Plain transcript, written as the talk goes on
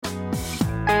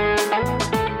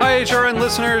HRN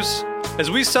listeners.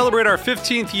 As we celebrate our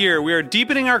 15th year, we are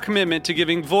deepening our commitment to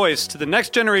giving voice to the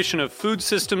next generation of food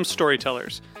systems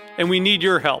storytellers, and we need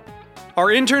your help. Our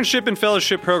internship and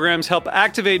fellowship programs help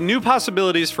activate new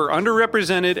possibilities for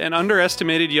underrepresented and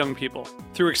underestimated young people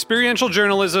through experiential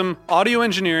journalism, audio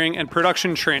engineering, and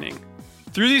production training.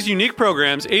 Through these unique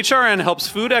programs, HRN helps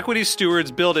food equity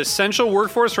stewards build essential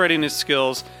workforce readiness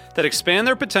skills that expand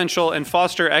their potential and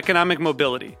foster economic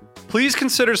mobility. Please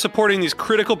consider supporting these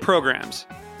critical programs.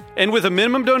 And with a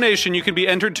minimum donation, you can be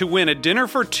entered to win a dinner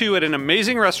for two at an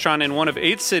amazing restaurant in one of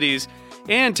 8 cities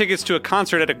and tickets to a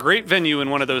concert at a great venue in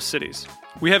one of those cities.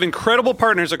 We have incredible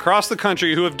partners across the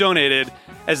country who have donated,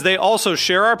 as they also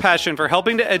share our passion for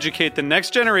helping to educate the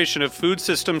next generation of food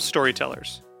systems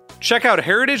storytellers. Check out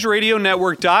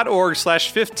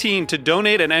heritageradionetwork.org/15 to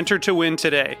donate and enter to win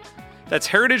today. That's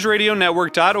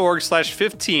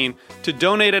heritageradionetwork.org/15 to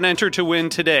donate and enter to win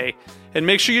today. And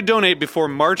make sure you donate before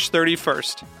March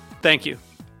 31st. Thank you.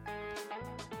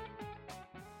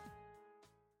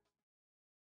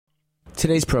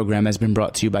 Today's program has been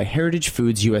brought to you by Heritage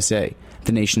Foods USA,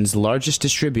 the nation's largest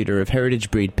distributor of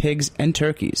heritage breed pigs and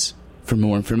turkeys. For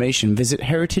more information, visit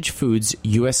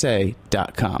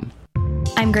heritagefoodsusa.com.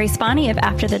 I'm Grace Bonney of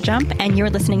After the Jump, and you're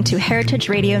listening to Heritage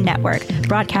Radio Network,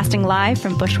 broadcasting live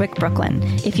from Bushwick, Brooklyn.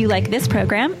 If you like this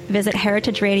program, visit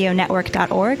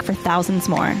heritageradionetwork.org for thousands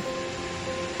more.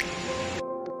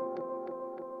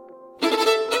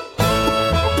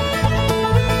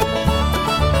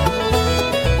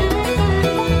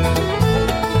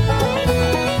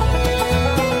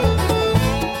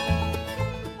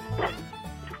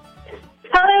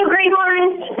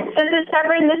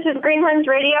 This is Greenhorns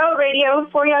Radio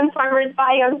for young farmers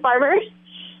by young farmers.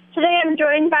 Today I'm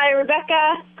joined by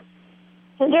Rebecca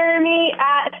and Jeremy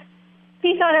at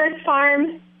Peace on Earth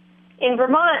Farm in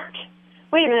Vermont.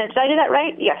 Wait a minute, did I do that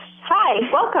right? Yes. Hi,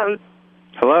 welcome.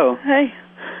 Hello. Hi.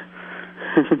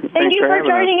 Thank you for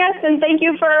joining us, and thank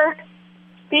you for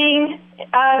being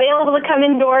available to come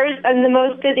indoors in the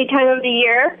most busy time of the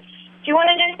year. Do you want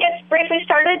to just get briefly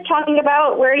started talking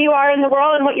about where you are in the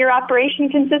world and what your operation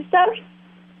consists of?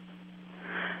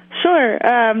 Sure.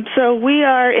 So we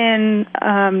are in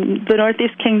the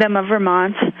Northeast Kingdom of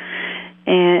Vermont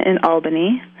and in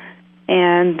Albany,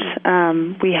 and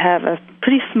we have a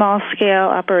pretty small-scale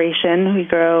operation. We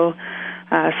grow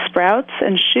sprouts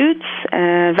and shoots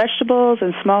and vegetables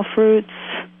and small fruits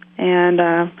and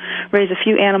raise a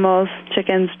few animals,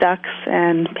 chickens, ducks,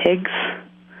 and pigs.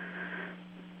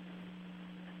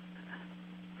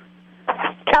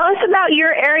 Tell us about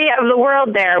your area of the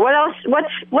world there. What else?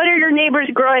 What are your neighbors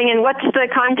growing, and what's the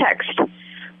context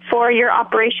for your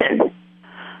operation?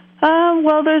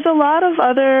 Well, there's a lot of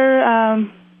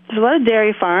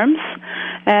dairy farms,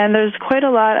 and there's quite a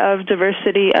lot of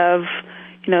diversity of,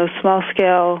 small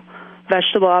scale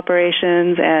vegetable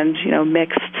operations and,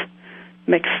 mixed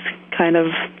kind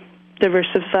of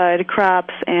diversified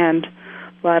crops, and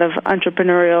a lot of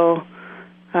entrepreneurial,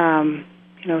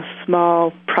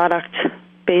 small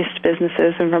product-based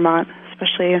businesses in Vermont,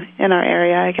 especially in our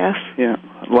area, I guess. Yeah,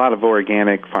 a lot of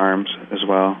organic farms as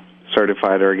well,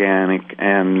 certified organic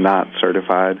and not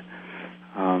certified.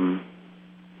 And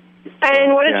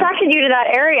what attracted you to that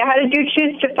area? How did you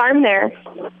choose to farm there?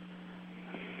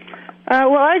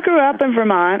 Well, I grew up in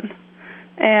Vermont,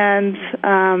 and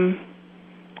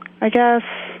I guess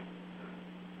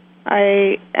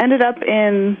I ended up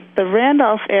in the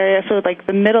Randolph area, so like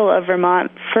the middle of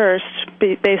Vermont first,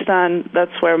 based on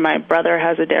that's where my brother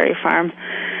has a dairy farm.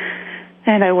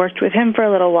 And I worked with him for a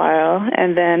little while,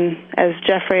 and then as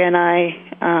Jeffrey and I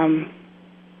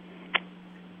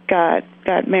got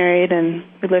married and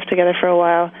we lived together for a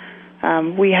while,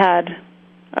 we had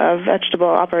a vegetable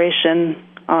operation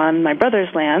on my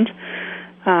brother's land,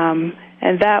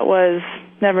 and that was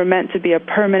never meant to be a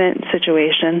permanent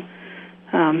situation.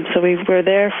 So we were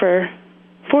there for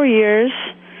 4 years,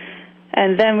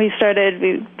 and then we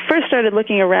first started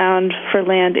looking around for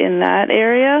land in that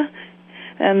area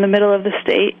in the middle of the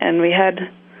state, and we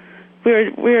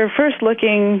were first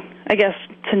looking, I guess,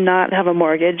 to not have a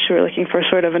mortgage. We were looking for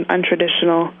sort of an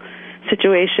untraditional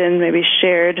situation, maybe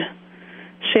shared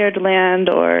land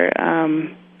or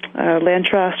a land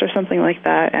trust or something like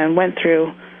that, and went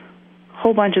through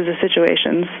whole bunches of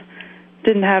situations.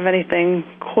 Didn't have anything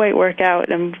quite work out,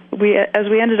 and as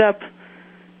we ended up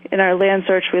in our land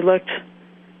search, we looked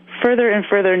further and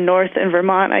further north in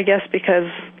Vermont, I guess,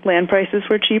 because land prices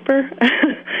were cheaper,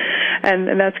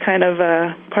 and that's kind of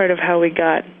part of how we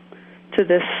got to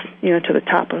this, to the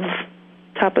top of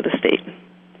the state.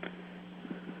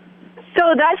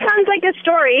 So that sounds like a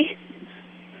story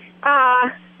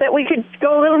that we could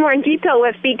go a little more in detail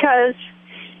with, because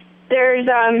there's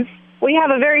we have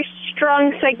a very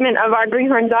strong segment of our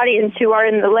Greenhorns audience who are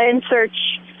in the land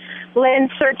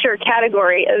searcher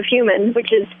category of human,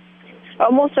 which is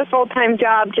almost a full-time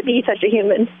job to be such a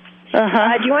human.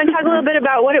 Uh-huh. Do you want to talk a little bit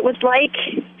about what it was like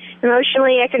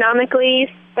emotionally, economically,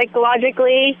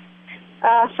 psychologically,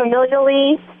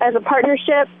 familially, as a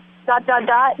partnership, ...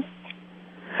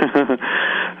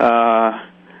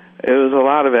 It was a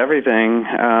lot of everything.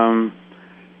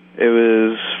 It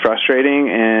was frustrating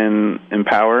and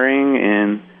empowering,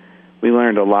 and we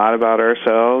learned a lot about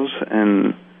ourselves,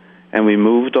 and we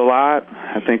moved a lot.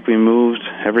 I think we moved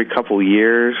every couple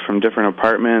years from different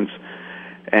apartments,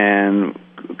 and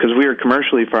because we were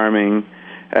commercially farming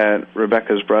at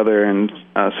Rebecca's brother and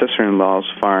sister-in-law's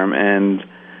farm, and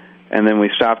then we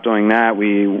stopped doing that.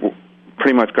 We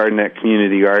pretty much gardened at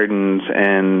community gardens,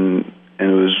 and it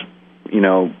was,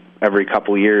 every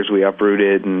couple years we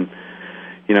uprooted and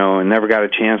never got a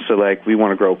chance to, we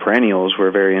want to grow perennials.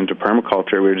 We're very into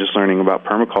permaculture. We were just learning about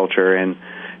permaculture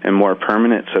and more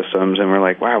permanent systems, and we're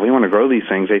like, wow, we want to grow these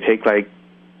things. They take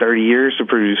 30 years to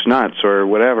produce nuts or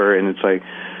whatever, and it's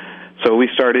so we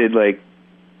started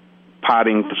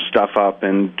potting stuff up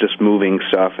and just moving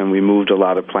stuff, and we moved a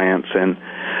lot of plants, and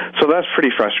so that's pretty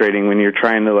frustrating when you're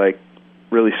trying to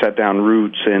really set down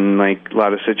roots in a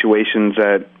lot of situations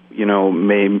that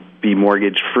may be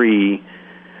mortgage free.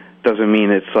 Doesn't mean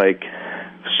it's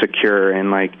secure,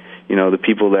 and the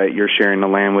people that you're sharing the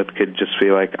land with could just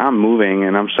be I'm moving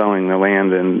and I'm selling the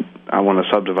land and I want to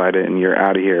subdivide it and you're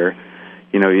out of here.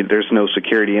 There's no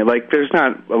security, and there's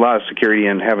not a lot of security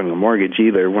in having a mortgage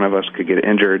either. One of us could get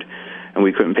injured and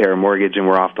we couldn't pay our mortgage and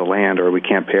we're off the land, or we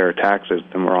can't pay our taxes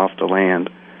and we're off the land.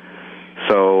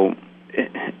 So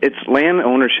it's land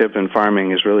ownership and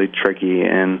farming is really tricky,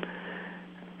 and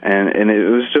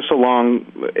it was just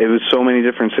it was so many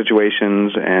different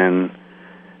situations, and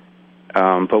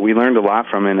but we learned a lot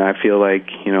from it, and I feel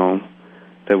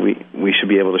that we should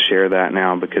be able to share that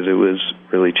now, because it was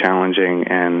really challenging,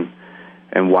 and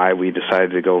why we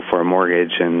decided to go for a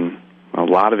mortgage. And a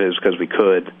lot of it is because we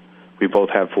could. We both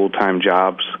have full-time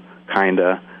jobs,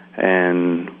 kinda,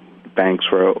 and banks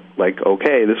were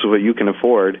okay, this is what you can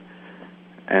afford.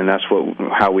 And that's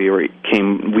how we were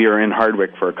in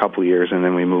Hardwick for a couple years, and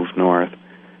then we moved north,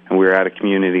 and we were at a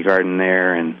community garden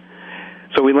there, and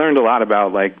so we learned a lot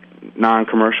about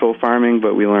non-commercial farming,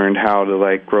 but we learned how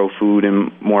to grow food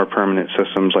in more permanent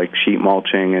systems like sheet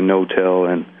mulching and no-till,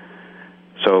 and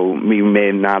so we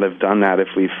may not have done that if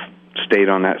we stayed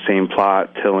on that same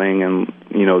plot, tilling and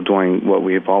doing what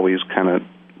we've always kind of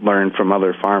learned from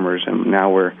other farmers, and now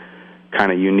we're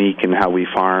kind of unique in how we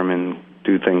farm and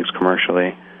do things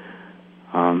commercially.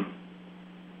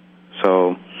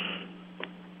 So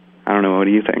I don't know. What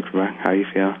do you think, Rebecca? How do you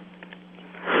feel?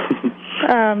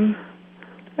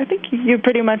 I think you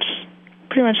pretty much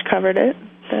covered it.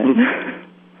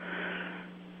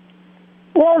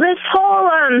 Well, this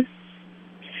whole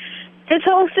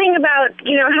thing about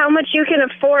how much you can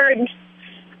afford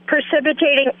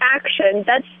precipitating action.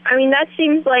 That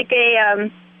seems like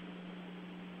it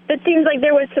seems like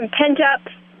there was some pent up.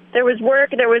 There was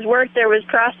work, there was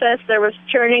process, there was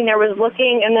churning, there was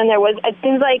looking, and then it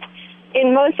seems like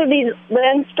in most of these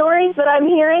land stories that I'm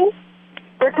hearing,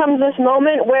 there comes this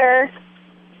moment where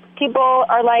people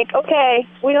are okay,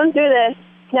 we don't do this,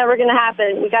 it's never going to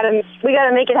happen. We gotta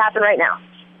make it happen right now.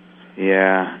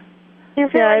 Yeah. Do you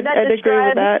feel I'd agree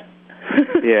with that.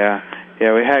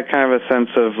 Yeah, we had kind of a sense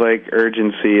of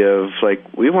urgency of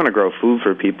we want to grow food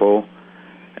for people,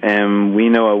 and we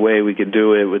know a way we could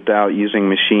do it without using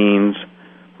machines,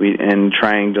 and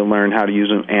trying to learn how to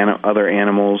use other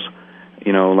animals,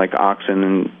 like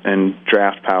oxen and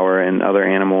draft power and other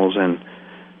animals, and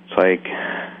it's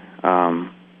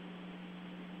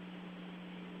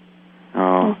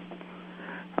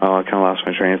I kind of lost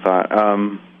my train of thought.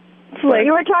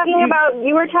 You were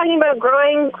talking about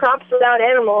growing crops without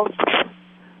animals.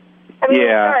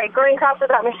 Growing crops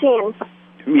without machines.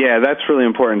 Yeah, that's really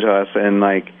important to us, and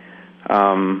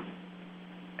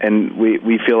and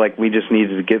we feel like we just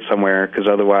needed to get somewhere, because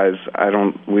otherwise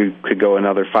we could go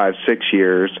another 5-6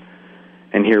 years,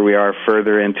 and here we are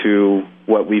further into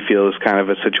what we feel is kind of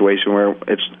a situation where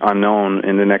it's unknown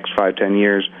in the next 5-10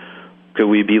 years. Could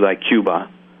we be like Cuba?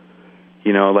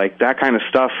 That kind of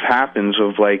stuff happens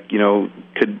of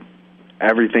could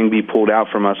everything be pulled out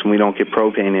from us and we don't get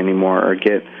propane anymore, or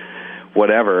get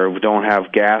whatever. We don't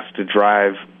have gas to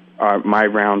drive my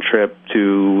round trip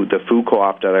to the food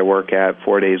co-op that I work at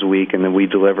 4 days a week, and then we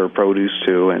deliver produce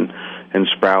to, and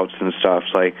sprouts and stuff.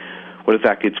 It's what if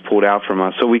that gets pulled out from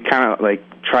us? So we kind of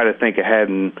try to think ahead,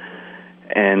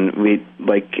 and we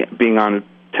being on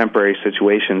temporary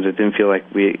situations. It didn't feel like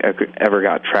we ever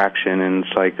got traction, and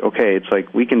it's like, okay, it's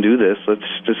like we can do this. Let's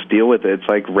just deal with it. It's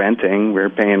like renting. We're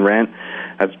paying rent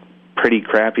at pretty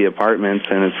crappy apartments,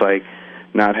 and it's like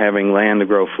not having land to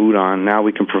grow food on. Now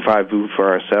we can provide food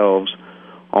for ourselves,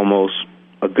 almost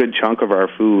a good chunk of our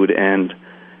food, and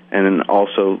then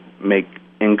also make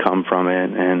income from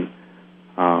it. And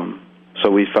so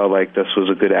we felt like this was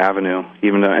a good avenue,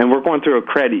 even though, and we're going through a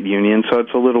credit union, so it's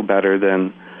a little better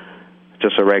than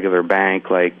just a regular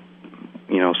bank, like,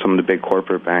 you know, some of the big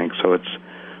corporate banks. So it's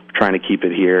trying to keep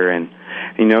it here, and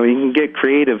you know, you can get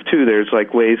creative too. There's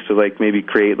like ways to like maybe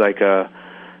create like a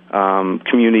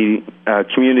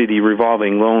community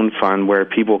revolving loan fund where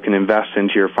people can invest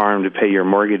into your farm to pay your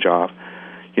mortgage off.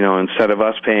 You know, instead of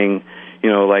us paying,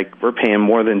 you know, like we're paying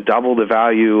more than double the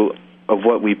value of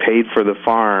what we paid for the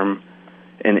farm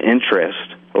in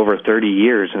interest over 30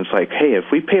 years. And it's like, hey, if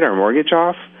we paid our mortgage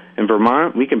off in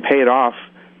Vermont, we can pay it off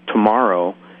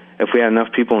tomorrow if we had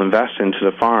enough people invest into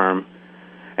the farm.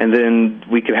 And then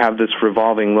we could have this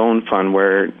revolving loan fund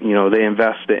where, you know, they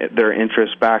invest their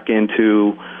interest back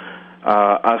into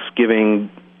us giving,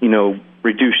 you know,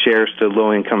 reduced shares to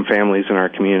low-income families in our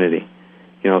community,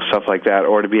 you know, stuff like that,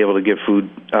 or to be able to give food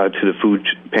to the food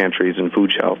pantries and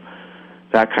food shelf,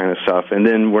 that kind of stuff. And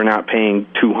then we're not paying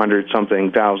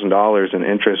 $200-something thousand in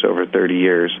interest over 30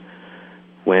 years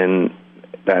when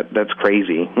that's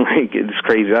crazy. Like, it's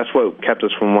crazy. That's what kept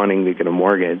us from wanting to get a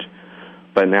mortgage.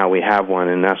 But now we have one,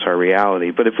 and that's our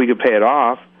reality. But if we could pay it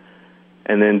off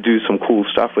and then do some cool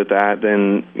stuff with that,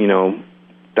 then, you know,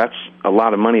 that's a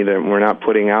lot of money that we're not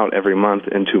putting out every month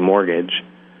into mortgage.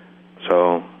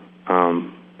 So,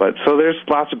 so there's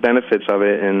lots of benefits of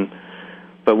it,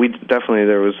 but we definitely,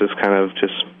 there was this kind of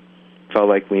just felt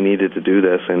like we needed to do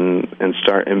this and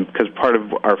start, and because part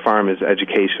of our farm is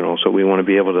educational, so we want to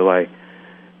be able to like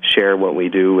share what we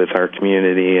do with our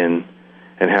community, and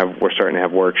we're starting to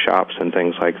have workshops and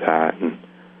things like that, and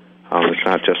it's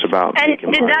not just about. And did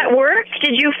money. That work?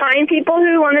 Did you find people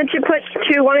who wanted to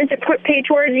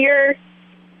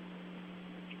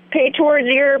pay towards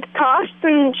your costs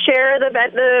and share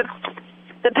the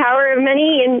power of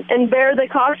money and bear the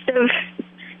cost of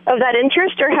that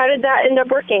interest, or how did that end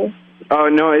up working? Oh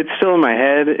no, it's still in my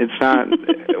head. It's not.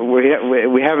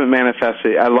 we haven't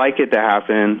manifested. I like it to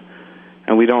happen.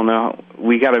 And we don't know.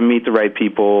 We got to meet the right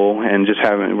people, and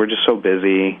we're just so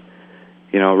busy.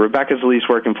 You know, Rebecca's at least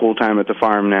working full time at the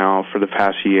farm now for the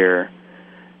past year,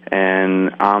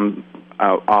 and I'm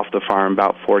off the farm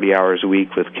about 40 hours a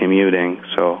week with commuting.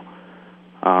 So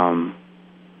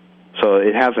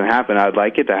it hasn't happened. I'd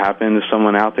like it to happen. If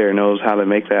someone out there knows how to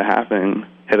make that happen,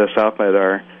 hit us up at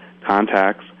our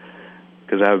contacts,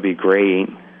 because that would be great.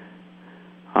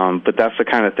 But that's the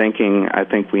kind of thinking I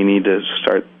think we need to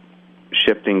start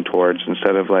shifting towards,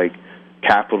 instead of like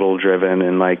capital driven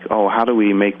and like, oh, how do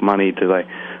we make money to like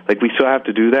we still have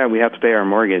to do that. We have to pay our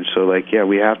mortgage. So like, yeah,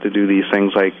 we have to do these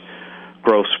things like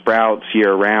grow sprouts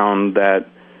year round. That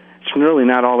it's really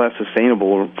not all that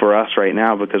sustainable for us right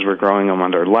now, because we're growing them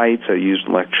under lights that use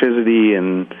electricity,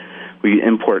 and we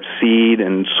import seed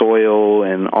and soil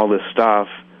and all this stuff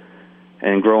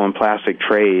and grow in plastic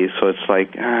trays. So it's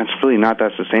like, it's really not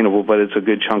that sustainable, but it's a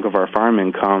good chunk of our farm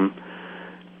income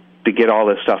to get all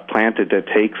this stuff planted that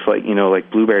takes, like, you know, like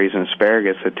blueberries and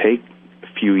asparagus, that take a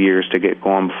few years to get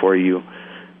going before you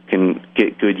can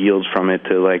get good yields from it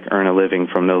to like earn a living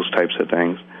from those types of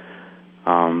things.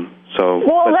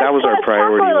 But that was our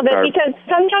priority. Talk a little bit, because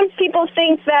sometimes people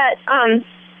think that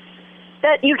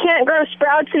that you can't grow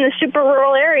sprouts in a super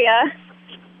rural area,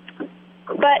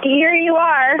 but here you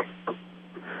are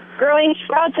growing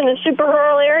sprouts in a super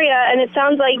rural area, and it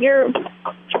sounds like you're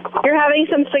having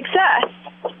some success.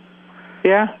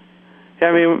 Yeah.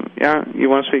 I mean, yeah, you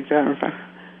want to speak to that, Rebecca?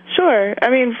 Sure. I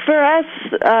mean, for us,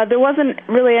 there wasn't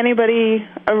really anybody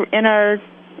in our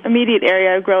immediate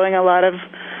area growing a lot of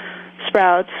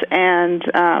sprouts, and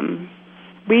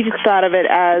we just thought of it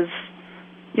as,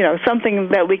 you know, something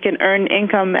that we can earn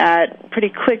income at pretty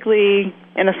quickly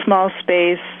in a small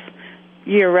space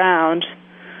year-round,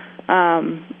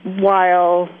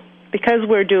 while, because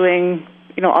we're doing,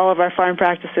 you know, all of our farm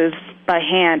practices by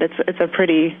hand, it's a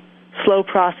pretty slow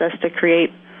process to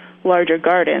create larger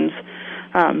gardens.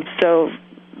 So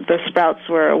the sprouts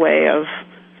were a way of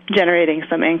generating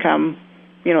some income,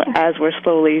 you know, as we're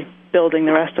slowly building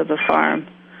the rest of the farm.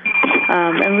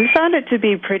 And we found it to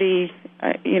be pretty,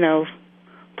 you know,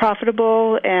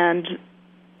 profitable, and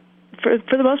for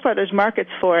the most part, there's markets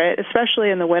for it,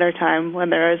 especially in the wintertime when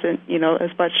there isn't, you know,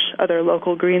 as much other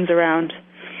local greens around.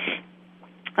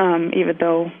 Even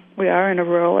though we are in a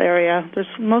rural area, there's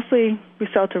mostly, we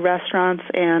sell to restaurants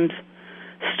and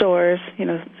stores,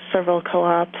 several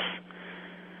co-ops,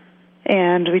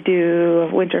 and we do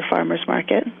a winter farmers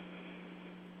market.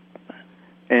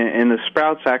 And the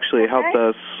sprouts actually helped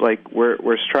us. Like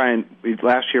we're trying.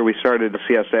 Last year we started the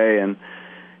CSA, and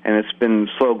it's been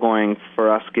slow going for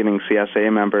us getting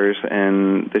CSA members.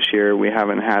 And this year we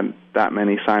haven't had that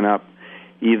many sign up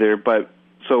either. But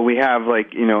so we have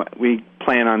we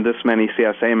plan on this many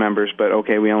CSA members, but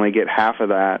okay, we only get half of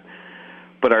that.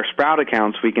 But our sprout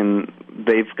accounts,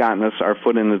 they've gotten us our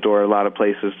foot in the door a lot of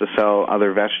places to sell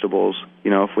other vegetables.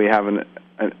 If we have an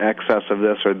excess of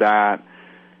this or that,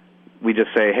 we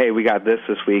just say, hey, we got this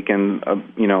week, and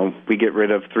we get rid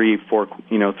of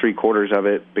 3/4 of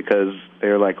it because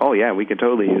they're like, oh yeah, we could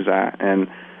totally use that. And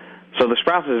so the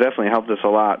sprouts has definitely helped us a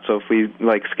lot. So if we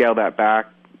scale that back,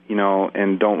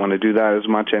 and don't want to do that as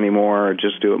much anymore, or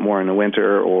just do it more in the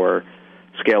winter, or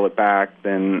scale it back,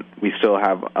 then we still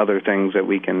have other things that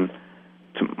we can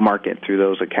to market through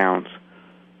those accounts.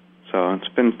 So it's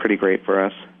been pretty great for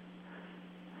us.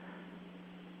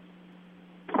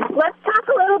 Let's talk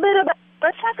a little bit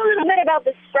about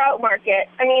the sprout market.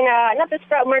 I mean, not the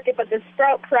sprout market, but the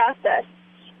sprout process.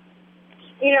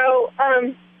 I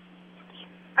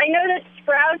know that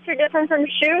sprouts are different from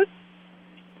shoots,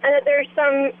 and that there's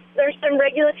some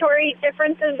regulatory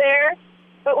differences there.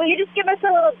 But will you just give us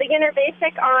a little beginner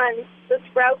basic on the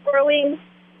sprout growing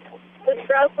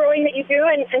that you do,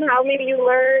 and how maybe you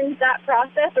learned that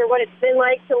process, or what it's been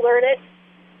like to learn it?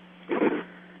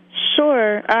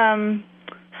 Sure.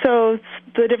 So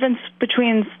the difference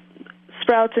between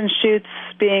sprouts and shoots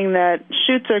being that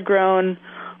shoots are grown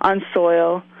on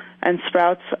soil and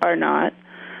sprouts are not.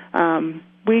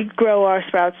 We grow our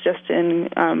sprouts just in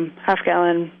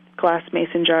half-gallon glass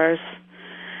mason jars,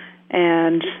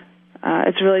 and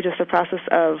it's really just a process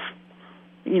of,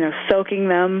 soaking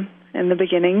them in the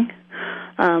beginning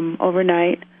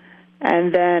overnight,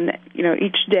 and then,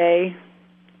 each day,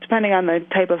 depending on the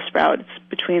type of sprout, it's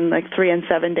between 3 and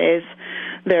 7 days,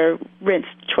 they're rinsed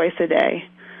twice a day,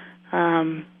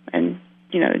 and,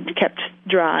 kept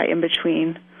dry in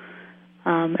between.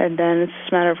 And then it's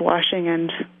just a matter of washing,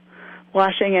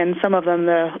 and some of them,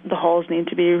 the hulls need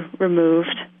to be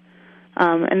removed.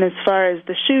 And as far as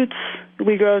the shoots,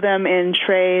 we grow them in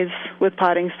trays with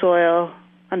potting soil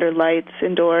under lights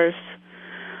indoors,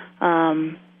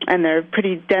 and they're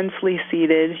pretty densely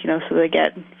seeded, so they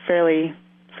get fairly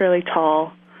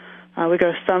tall. We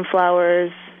grow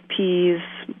sunflowers, peas,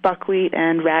 buckwheat,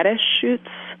 and radish shoots,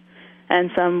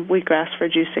 and some wheatgrass for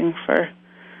juicing for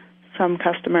some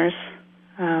customers.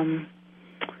 And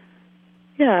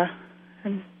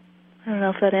I don't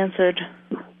know if that answered.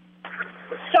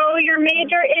 So your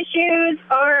major issues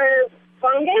are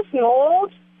fungus,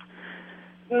 mold,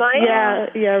 mites?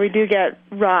 Yeah, we do get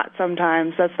rot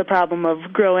sometimes. That's the problem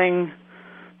of growing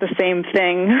the same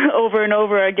thing over and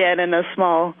over again in a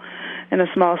small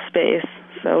space.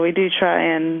 So we do try,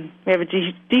 and we have a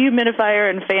dehumidifier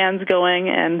and fans going,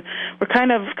 and we're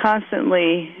kind of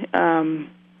constantly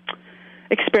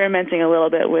experimenting a little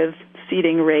bit with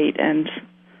seeding rate and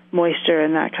moisture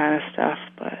and that kind of stuff.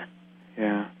 But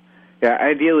yeah,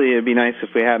 ideally it'd be nice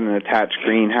if we had an attached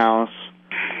greenhouse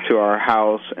to our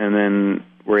house, and then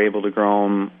we're able to grow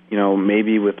them,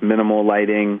 maybe with minimal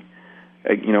lighting,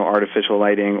 artificial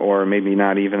lighting, or maybe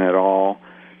not even at all,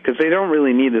 because they don't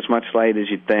really need as much light as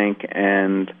you'd think,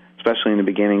 and especially in the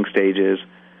beginning stages.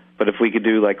 But if we could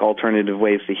do alternative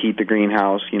ways to heat the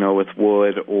greenhouse, with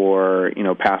wood or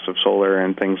passive solar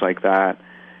and things like that,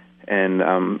 and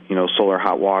solar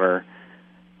hot water,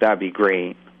 that'd be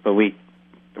great. But we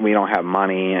don't have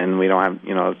money, and we don't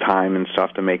have time and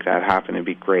stuff to make that happen. It'd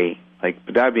be great.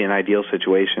 But that'd be an ideal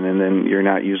situation, and then you're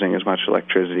not using as much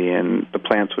electricity, and the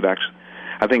plants would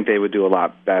I think they would do a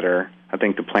lot better. I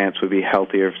think the plants would be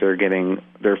healthier if they're getting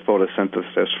their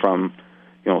photosynthesis from,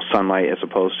 sunlight, as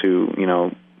opposed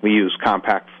to, we use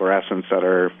compact fluorescents that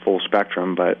are full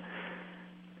spectrum, but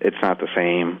it's not the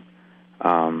same.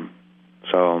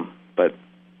 But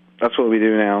that's what we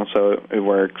do now, so it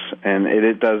works, and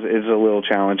it's a little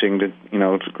challenging to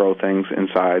grow things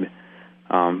inside.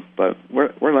 But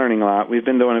we're learning a lot. We've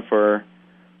been doing it for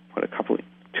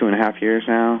 2.5 years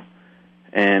now.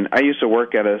 And I used to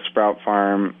work at a sprout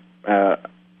farm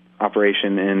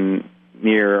operation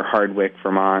near Hardwick,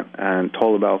 Vermont, and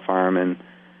Tolabel Farm, and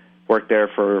worked there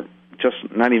for just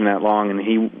not even that long. And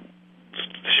he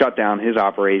shut down his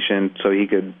operation so he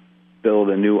could build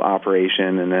a new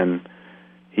operation, and then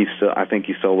I think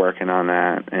he's still working on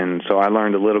that. And so I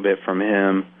learned a little bit from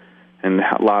him, and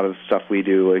a lot of the stuff we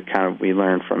do, we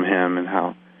learn from him, and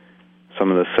how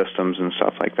some of the systems and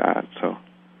stuff like that. So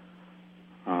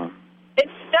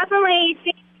it's definitely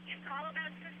all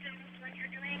about systems when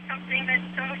you're something that's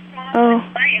so small Oh.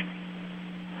 in life.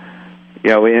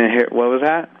 Yeah, we didn't hear. What was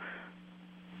that?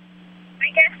 I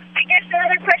guess the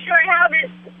other question I have is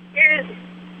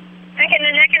like an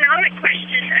economic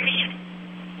question. I mean,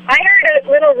 I heard a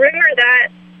little rumor that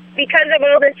because of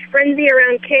all this frenzy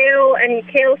around kale and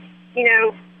kale,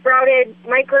 sprouted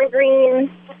microgreens,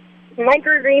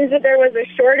 that there was a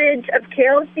shortage of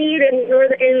kale seed in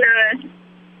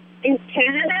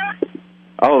Canada.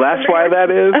 Oh, that's why that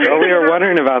is? Oh, we were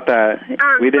wondering about that.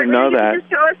 We didn't know that. Just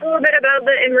tell us a little bit about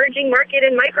the emerging market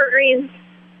in microgreens.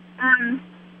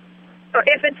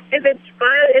 If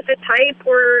it's hype,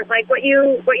 or like what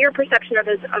your perception of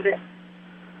it.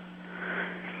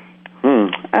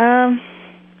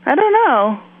 I don't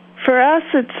know. For us,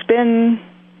 it's been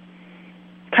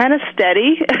kind of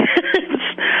steady.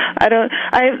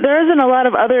 There isn't a lot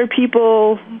of other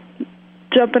people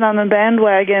jumping on the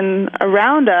bandwagon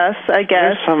around us, I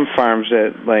guess. There's some farms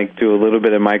that do a little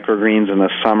bit of microgreens in the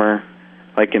summer,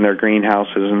 like in their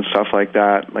greenhouses and stuff like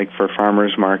that, like for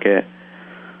farmers market.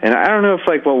 And I don't know if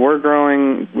what we're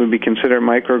growing would be considered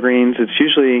microgreens. It's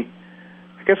usually,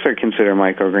 I guess they're considered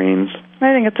microgreens.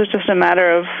 I think it's just a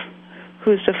matter of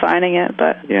who's defining it,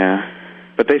 but yeah.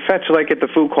 But they fetch, at the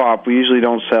food co-op, we usually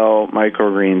don't sell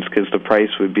microgreens because the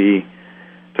price would be,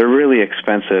 they're really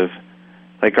expensive.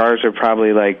 Ours are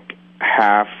probably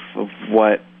half of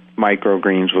what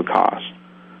microgreens would cost,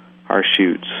 our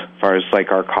shoots, as far as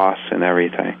our costs and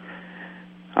everything.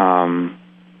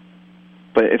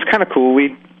 But it's kind of cool.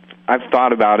 I've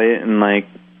thought about it, and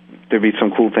there'd be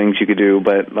some cool things you could do,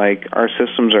 but our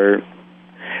systems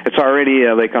it's already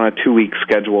on a 2-week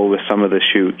schedule with some of the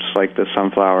shoots, like the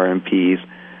sunflower and peas,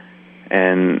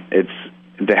 and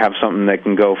to have something that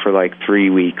can go for 3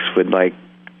 weeks would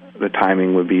the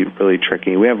timing would be really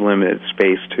tricky. We have limited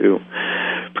space too,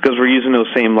 because we're using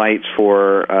those same lights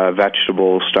for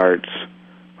vegetable starts,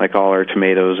 like all our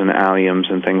tomatoes and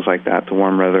alliums and things like that, the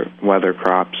warm weather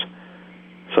crops.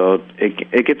 So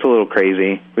it gets a little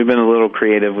crazy. We've been a little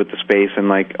creative with the space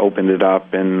and opened it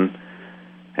up and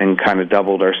kind of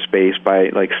doubled our space by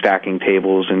stacking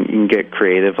tables, and you can get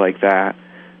creative like that.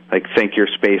 Think your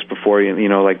space before you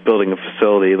building a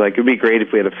facility. It'd be great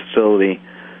if we had a facility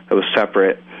that was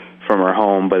separate from our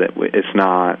home, but it's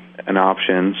not an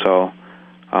option. So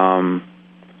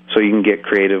you can get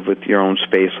creative with your own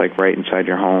space, right inside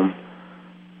your home.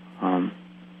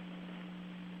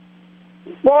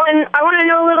 Well, and I want to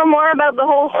know a little more about the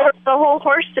whole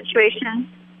horse situation.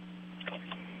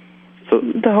 So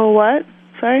the whole what?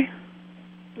 Sorry?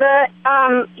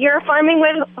 You're farming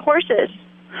with horses.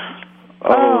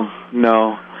 Oh,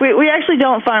 no. We actually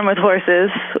don't farm with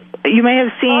horses. You may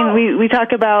have seen, we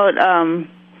talk about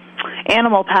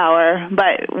animal power,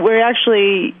 but we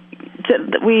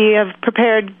have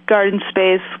prepared garden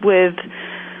space with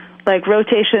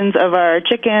rotations of our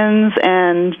chickens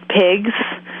and pigs,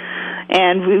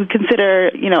 and we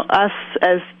consider us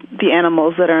as the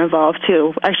animals that are involved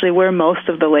too. Actually, we're most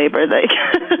of the labor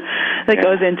that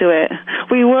goes into it.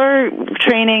 We were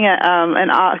training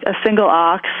a single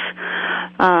ox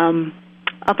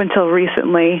up until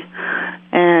recently,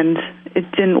 and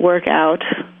it didn't work out.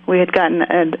 We had gotten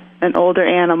an older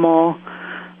animal,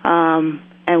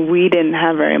 and we didn't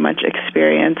have very much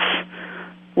experience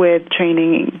with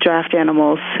training draft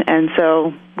animals, and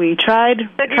so we tried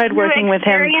working with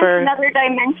him for another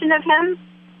dimension of him.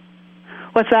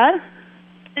 What's that?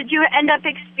 Did you end up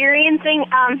experiencing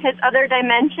his other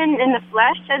dimension in the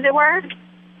flesh, as it were?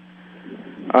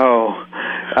 Oh,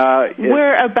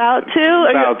 we're about to.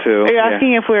 Are you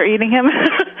asking if we're eating him?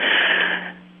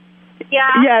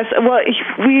 Yeah. Yes. Well,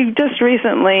 we just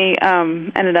recently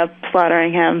ended up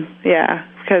slaughtering him. Yeah,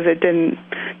 because it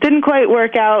didn't quite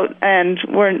work out, and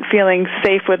weren't feeling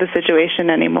safe with the situation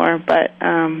anymore. But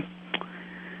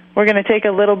we're going to take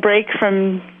a little break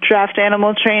from draft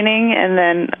animal training, and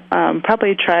then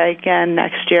probably try again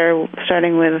next year,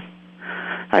 starting with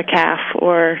a calf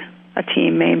or a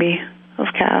team maybe of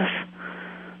calves.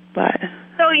 But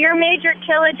so your major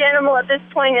tillage animal at this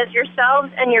point is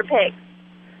yourselves and your pigs.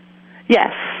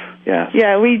 Yes. Yes.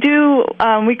 Yeah, we do.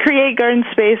 We create garden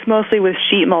space mostly with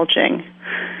sheet mulching.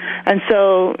 And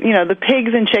so, the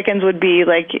pigs and chickens would be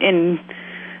in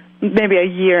maybe a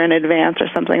year in advance or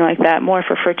something like that, more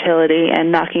for fertility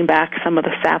and knocking back some of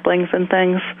the saplings and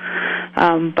things.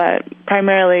 But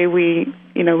primarily we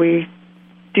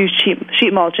do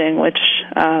sheet mulching, which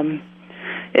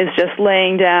is just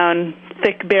laying down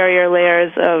thick barrier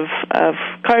layers of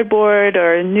cardboard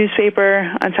or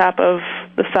newspaper on top of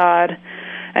the sod,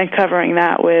 and covering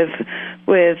that with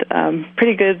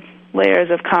pretty good layers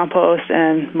of compost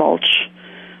and mulch.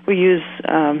 We use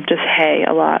just hay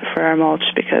a lot for our mulch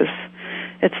because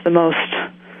it's the most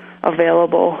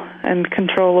available and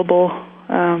controllable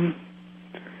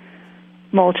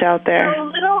mulch out there. So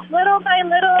little by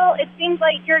little, it seems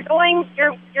like you're getting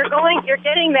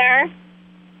there.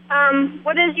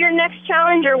 What is your next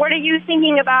challenge, or what are you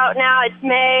thinking about now? It's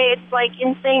May. It's like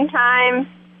insane time.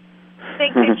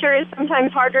 Big picture is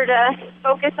sometimes harder to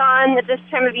focus on at this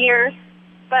time of year.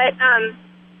 But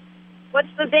what's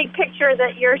the big picture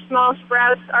that your small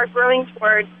sprouts are growing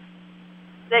towards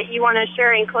that you want to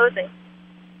share in closing?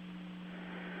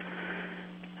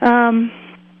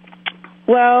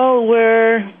 Well,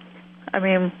 we're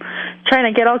trying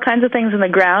to get all kinds of things in the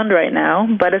ground right now.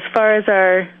 But as far as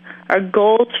our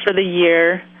goals for the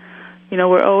year,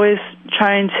 we're always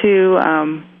trying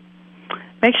to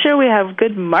make sure we have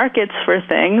good markets for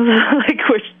things. Like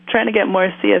we're trying to get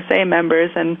more CSA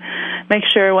members and make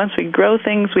sure once we grow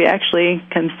things, we actually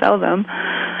can sell them.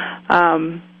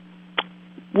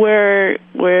 We're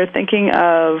thinking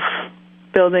of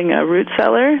building a root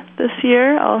cellar this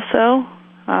year also.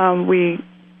 We're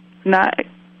not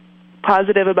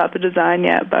positive about the design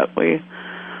yet, but we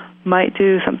might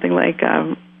do something like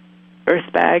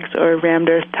earth bags or rammed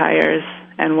earth tires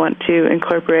and want to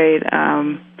incorporate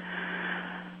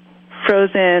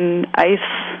frozen ice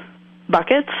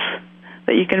buckets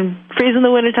that you can freeze in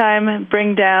the wintertime,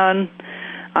 bring down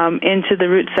into the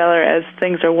root cellar as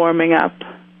things are warming up,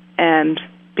 and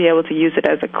be able to use it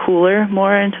as a cooler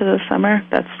more into the summer.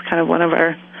 That's kind of one of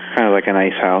our... Kind of like an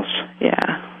ice house.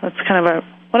 Yeah, that's kind of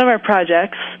one of our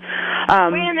projects. Wait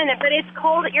a minute, but it's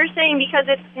cold, you're saying, because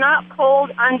it's not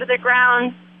cold under the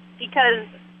ground because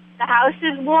the house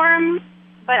is warm,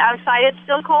 but outside it's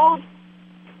still cold?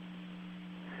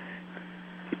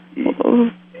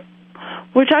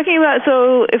 We're talking about,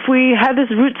 so if we had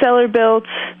this root cellar built,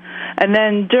 and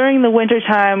then during the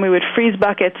wintertime we would freeze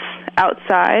buckets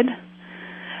outside,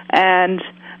 and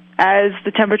as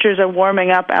the temperatures are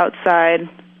warming up outside,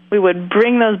 we would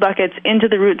bring those buckets into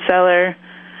the root cellar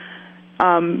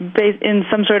in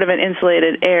some sort of an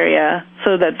insulated area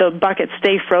so that the buckets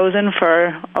stay frozen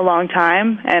for a long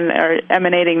time and are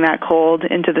emanating that cold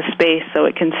into the space so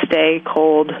it can stay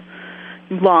cold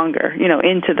longer,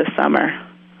 into the summer.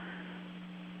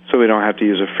 So we don't have to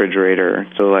use a refrigerator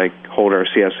to hold our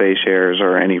CSA shares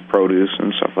or any produce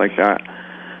and stuff like that.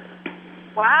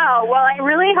 Wow. Well, I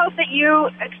really hope that you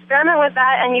experiment with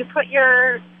that and you put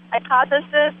your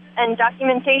hypothesis and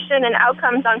documentation and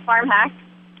outcomes on Farm Hack,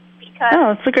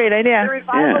 because it's a great idea. The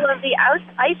revival of the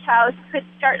ice house could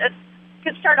start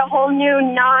a whole new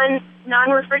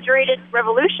non-refrigerated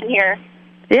revolution here.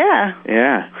 Yeah.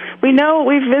 Yeah. We know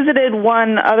we've visited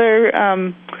one other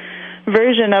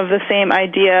version of the same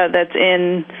idea that's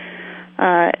in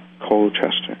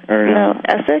Colchester,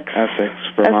 Essex,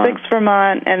 Vermont. Essex,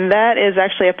 Vermont, and that is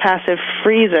actually a passive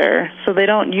freezer. So they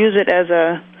don't use it as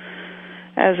a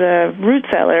root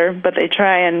cellar, but they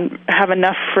try and have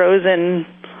enough frozen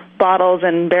bottles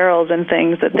and barrels and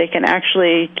things that they can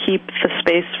actually keep the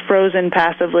space frozen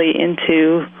passively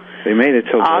into. They made it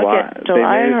till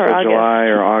July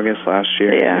or August last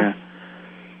year. Yeah,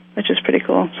 which is pretty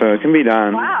cool. So it can be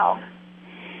done. Wow.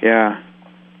 Yeah.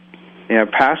 Yeah,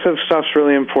 passive stuff's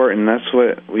really important. That's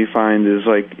what we find is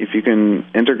if you can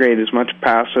integrate as much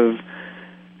passive,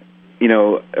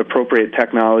 appropriate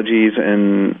technologies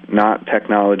and not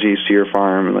technologies to your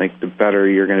farm, the better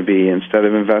you're going to be. Instead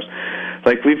of invest,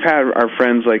 we've had our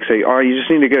friends say, "Oh, you just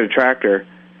need to get a tractor,"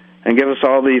 and give us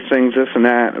all these things, this and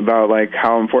that, about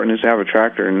how important it is to have a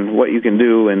tractor and what you can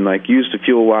do and use the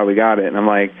fuel while we got it. And I'm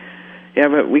like, yeah,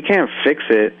 but we can't fix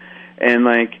it. And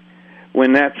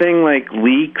when that thing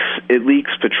leaks, it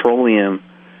leaks petroleum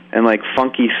and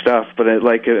funky stuff. But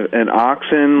an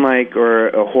oxen or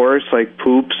a horse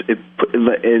poops, it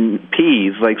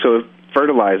pees, so it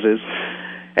fertilizes.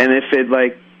 And if it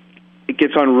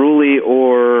gets unruly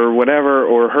or whatever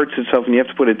or hurts itself and you have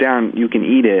to put it down, you can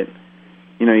eat it.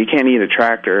 You can't eat a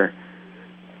tractor.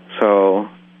 So,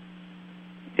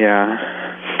 yeah.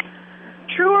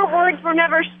 Truer words were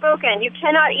never spoken. You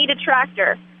cannot eat a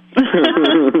tractor.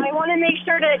 I want to make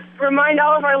sure to remind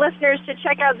all of our listeners to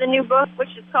check out the new book,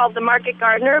 which is called The Market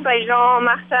Gardener by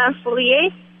Jean-Martin Follier.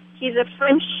 He's a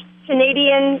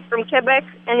French-Canadian from Quebec,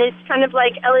 and it's kind of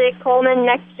like Elliot Coleman,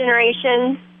 Next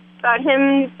Generation, about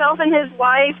himself and his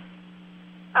wife,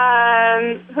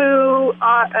 what's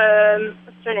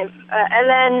her name?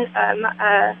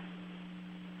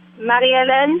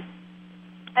 Marie-Hélène.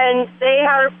 And they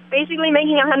are basically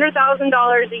making $100,000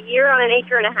 a year on an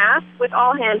acre and a half with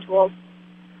all hand tools.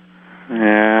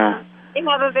 Yeah. They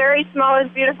have a very small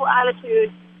and beautiful attitude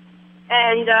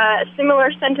and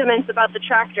similar sentiments about the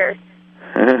tractor.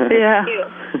 Yeah.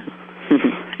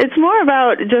 It's more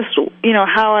about just,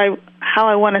 how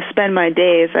I want to spend my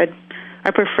days.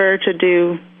 I prefer to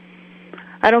do.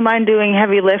 I don't mind doing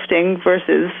heavy lifting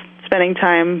versus spending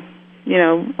time,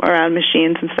 around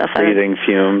machines and stuff. Breathing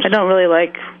fumes. I don't really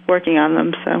like working on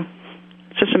them, so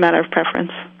it's just a matter of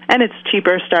preference. And it's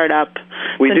cheaper startup.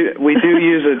 We do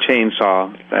use a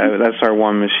chainsaw. That's our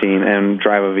one machine, and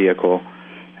drive a vehicle.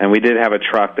 And we did have a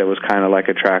truck that was kind of like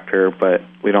a tractor, but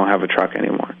we don't have a truck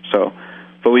anymore. So,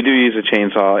 but we do use a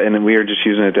chainsaw, and we were just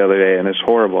using it the other day, and it's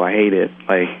horrible. I hate it.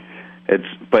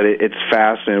 It's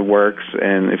fast and it works,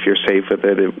 and if you're safe with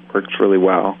it, it works really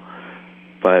well.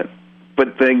 But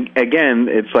then again,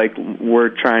 it's like we're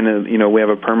trying to, we have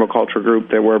a permaculture group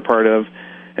that we're a part of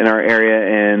in our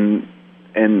area,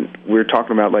 and we're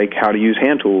talking about like how to use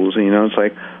hand tools. It's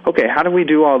like, okay, how do we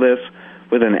do all this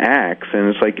with an axe? And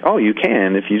it's like, oh, you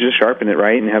can if you just sharpen it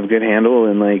right and have a good handle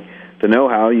and like the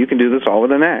know-how. You can do this all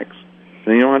with an axe,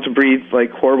 and you don't have to breathe like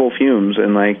horrible fumes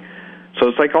and like. So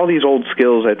it's like all these old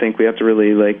skills. I think we have to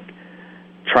really like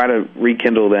try to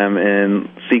rekindle them and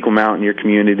seek them out in your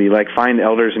community. Like find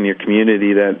elders in your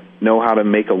community that know how to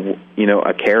make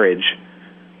a carriage.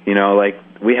 Like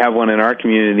we have one in our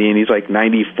community, and he's like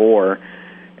 94,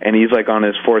 and he's like on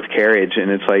his fourth carriage,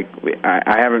 and it's like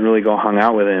I haven't really hung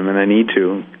out with him, and I need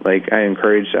to. Like I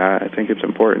encourage that. I think it's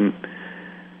important.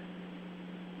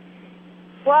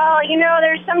 Well,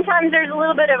 sometimes there's a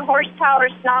little bit of horsepower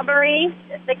snobbery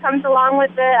that comes along with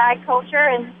the ag culture,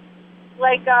 and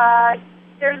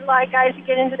there's a lot of guys who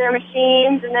get into their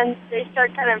machines, and then they start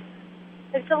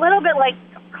it's a little bit like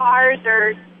cars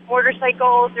or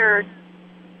motorcycles or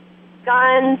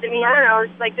guns. I mean, I don't know,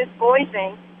 it's like this boy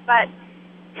thing, but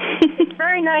it's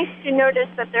very nice to notice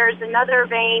that there's another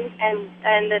vein, and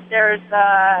that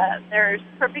there's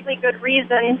perfectly good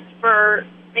reasons for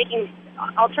making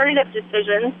alternative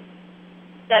decisions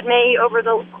that may, over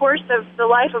the course of the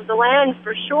life of the land,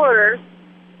 for sure,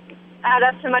 add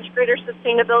up to much greater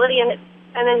sustainability,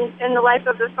 and in the life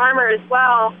of the farmer as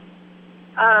well,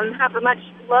 have a much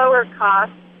lower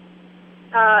cost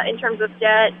in terms of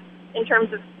debt, in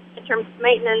terms of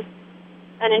maintenance,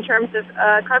 and in terms of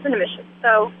carbon emissions.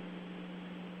 So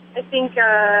I think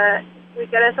we've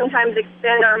got to sometimes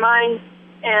expand our minds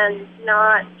and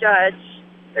not judge.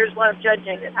 There's a lot of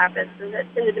judging that happens in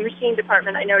the machine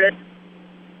department, I noticed.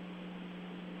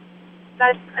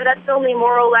 That's the only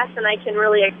moral lesson I can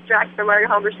really extract from our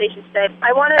conversation today.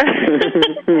 I want to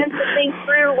think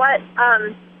through what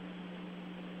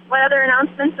other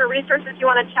announcements or resources you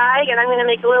want to tag, and I'm going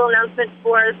to make a little announcement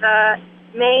for the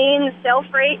Maine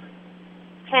Self-Rate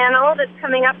panel that's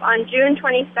coming up on June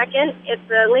 22nd. It's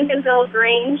the Lincolnville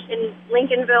Grange in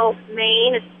Lincolnville,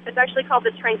 Maine. It's actually called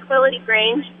the Tranquility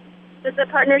Grange. It's a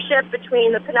partnership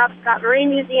between the Penobscot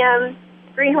Marine Museum,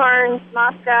 Greenhorns,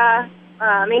 MOSCA,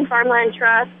 Maine Farmland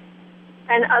Trust,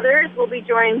 and others. We'll be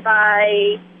joined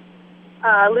by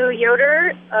Lou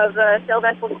Yoder of Sail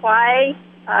Vessel Quay,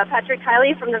 Patrick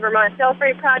Kiley from the Vermont Sail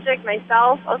Freight Project,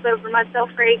 myself, also Vermont Sail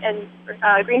Freight, and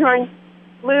Greenhorns.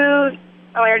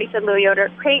 I already said Lou Yoder.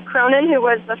 Kate Cronin, who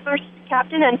was the first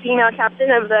captain and female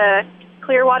captain of the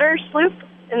Clearwater sloop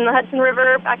in the Hudson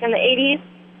River back in the 80s.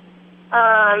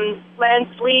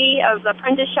 Lance Lee of the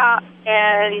Apprentice Shop,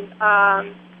 and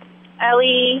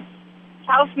Ellie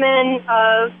Kaufman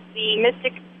of the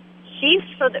Mystic Chief.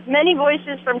 So that many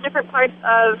voices from different parts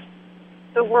of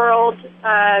the world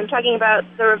talking about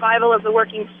the revival of the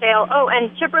working sail. Oh,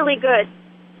 and Chipper Lee Good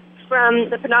from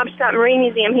the Penobscot Marine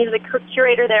Museum. He's the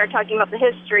curator there, talking about the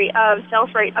history of sail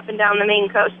freight up and down the Maine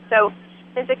coast. So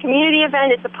it's a community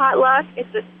event. It's a potluck.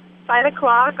 It's at 5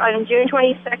 o'clock on June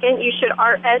 22nd. You should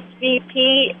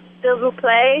RSVP, s'il vous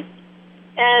plaît.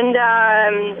 And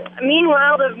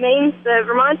meanwhile, the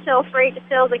Vermont Sail Freight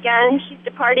sails again. She's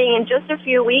departing in just a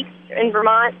few weeks in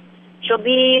Vermont. She'll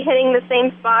be hitting the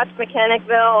same spots: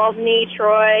 Mechanicville, Albany,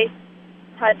 Troy,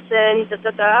 Hudson,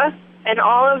 And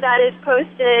all of that is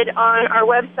posted on our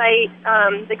website,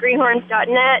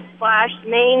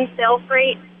 thegreenhorns.net/Maine Sail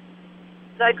Freight,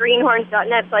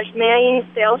 thegreenhorns.net/Maine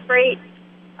Sail Freight.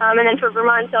 And then for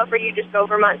Vermont Sail Freight, you just go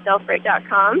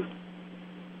vermontsailfreight.com.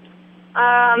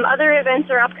 Other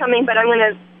events are upcoming, but I'm going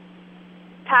to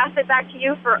pass it back to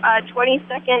you for a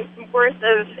 20-second worth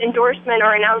of endorsement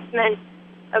or announcement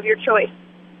of your choice.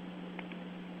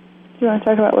 Do you want to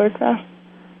talk about WordCraft?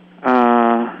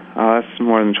 That's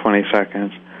more than 20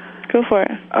 seconds. Go for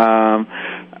it.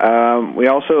 We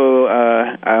also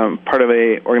part of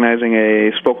organizing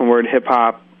a spoken word hip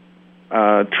hop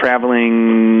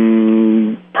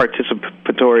traveling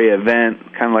participatory event,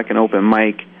 kind of like an open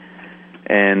mic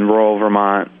in rural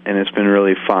Vermont, and it's been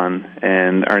really fun.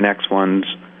 And our next one's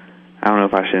I don't know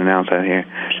if I should announce that here.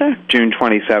 Sure. June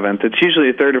 27th. It's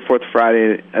usually the third or fourth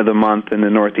Friday of the month in the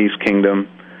Northeast Kingdom,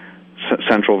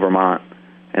 central Vermont.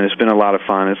 And it's been a lot of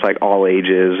fun. It's like all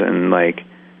ages and like...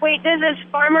 Wait, this is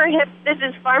farmer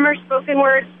spoken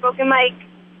word, spoken mic,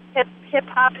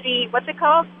 hip-hoppity, what's it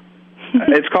called?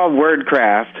 It's called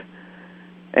Wordcraft.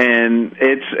 And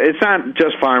it's not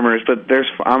just farmers, but there's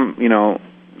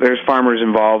farmers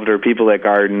involved or people that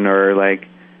garden or like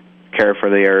care for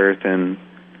the earth, and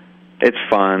it's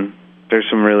fun. There's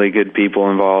some really good people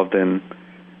involved, and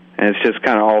it's just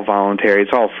kind of all voluntary.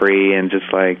 It's all free, and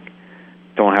just like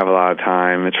don't have a lot of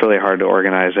time. It's really hard to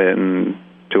organize it and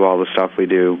do all the stuff we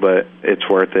do, but it's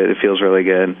worth it. It feels really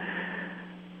good.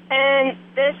 And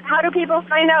how do people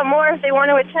find out more if they want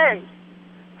to attend?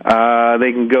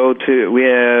 They can go to, we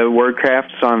have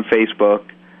Wordcrafts on Facebook,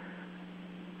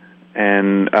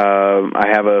 and I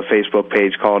have a Facebook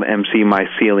page called MC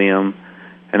Mycelium,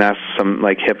 and that's some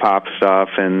like hip hop stuff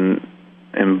and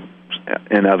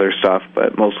other stuff,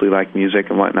 but mostly like music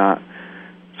and whatnot.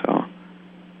 So.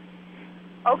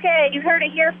 Okay, you heard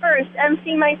it here first.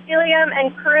 MC Mycelium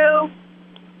and crew,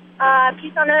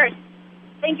 peace on earth.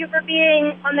 Thank you for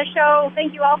being on the show.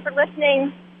 Thank you all for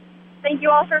listening. Thank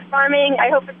you all for farming. I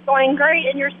hope it's going great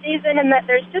in your season and that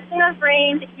there's just enough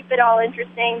rain to keep it all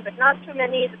interesting, but not too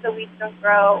many that the weeds don't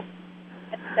grow,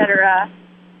 etc.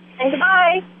 And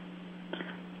goodbye.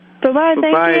 Bye-bye.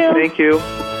 Thank you.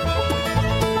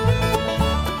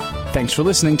 Thanks for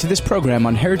listening to this program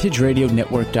on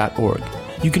heritageradionetwork.org.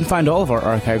 You can find all of our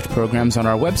archived programs on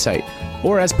our website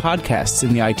or as podcasts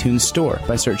in the iTunes Store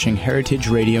by searching Heritage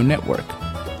Radio Network.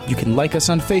 You can like us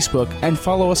on Facebook and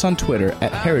follow us on Twitter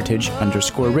at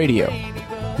 @heritage_radio.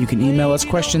 You can email us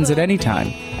questions at any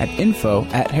time at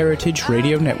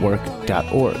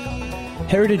info@heritageradionetwork.org.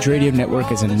 Heritage Radio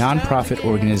Network is a non-profit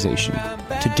organization.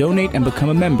 To donate and become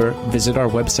a member, visit our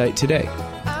website today.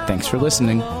 Thanks for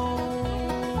listening.